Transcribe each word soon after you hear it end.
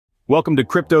Welcome to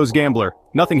Crypto's Gambler.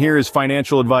 Nothing here is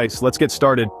financial advice. Let's get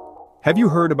started. Have you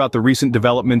heard about the recent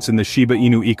developments in the Shiba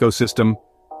Inu ecosystem?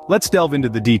 Let's delve into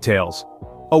the details.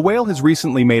 A whale has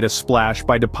recently made a splash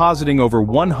by depositing over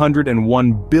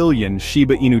 101 billion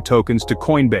Shiba Inu tokens to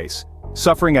Coinbase,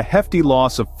 suffering a hefty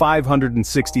loss of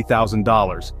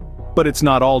 $560,000. But it's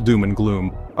not all doom and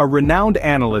gloom. A renowned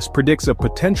analyst predicts a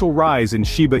potential rise in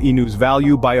Shiba Inu's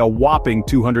value by a whopping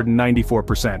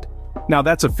 294%. Now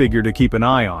that's a figure to keep an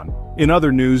eye on. In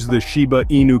other news, the Shiba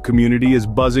Inu community is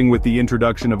buzzing with the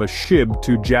introduction of a SHIB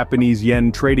to Japanese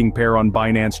yen trading pair on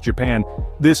Binance Japan.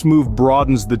 This move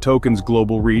broadens the token's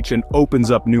global reach and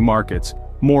opens up new markets.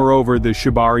 Moreover, the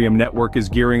Shibarium network is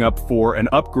gearing up for an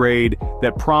upgrade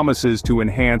that promises to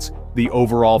enhance the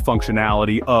overall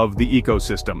functionality of the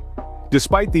ecosystem.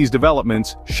 Despite these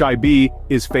developments, SHIB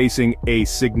is facing a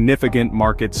significant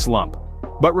market slump.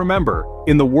 But remember,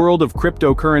 in the world of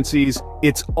cryptocurrencies,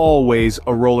 it's always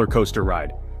a roller coaster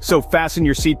ride. So fasten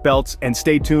your seatbelts and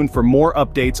stay tuned for more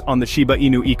updates on the Shiba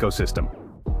Inu ecosystem.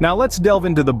 Now let's delve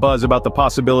into the buzz about the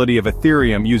possibility of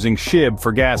Ethereum using SHIB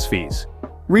for gas fees.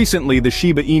 Recently, the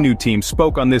Shiba Inu team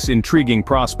spoke on this intriguing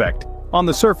prospect. On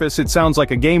the surface, it sounds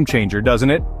like a game changer, doesn't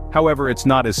it? However, it's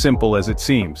not as simple as it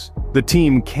seems. The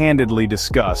team candidly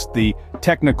discussed the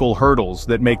technical hurdles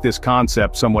that make this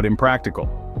concept somewhat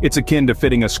impractical. It's akin to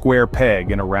fitting a square peg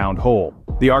in a round hole.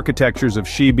 The architectures of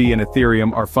SHIB and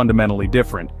Ethereum are fundamentally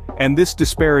different, and this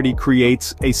disparity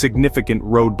creates a significant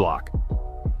roadblock.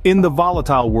 In the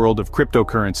volatile world of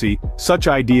cryptocurrency, such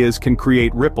ideas can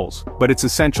create ripples, but it's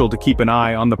essential to keep an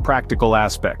eye on the practical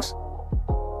aspects.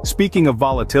 Speaking of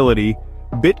volatility,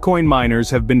 Bitcoin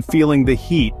miners have been feeling the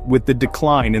heat with the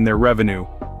decline in their revenue.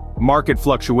 Market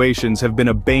fluctuations have been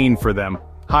a bane for them,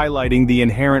 highlighting the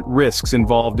inherent risks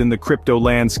involved in the crypto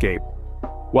landscape.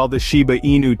 While the Shiba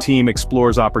Inu team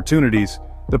explores opportunities,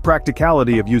 the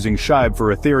practicality of using SHIB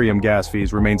for Ethereum gas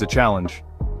fees remains a challenge.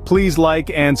 Please like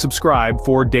and subscribe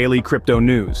for daily crypto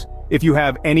news. If you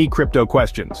have any crypto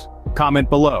questions, comment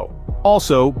below.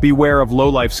 Also, beware of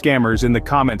low-life scammers in the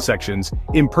comment sections,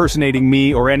 impersonating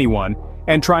me or anyone,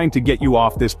 and trying to get you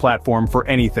off this platform for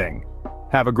anything.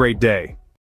 Have a great day.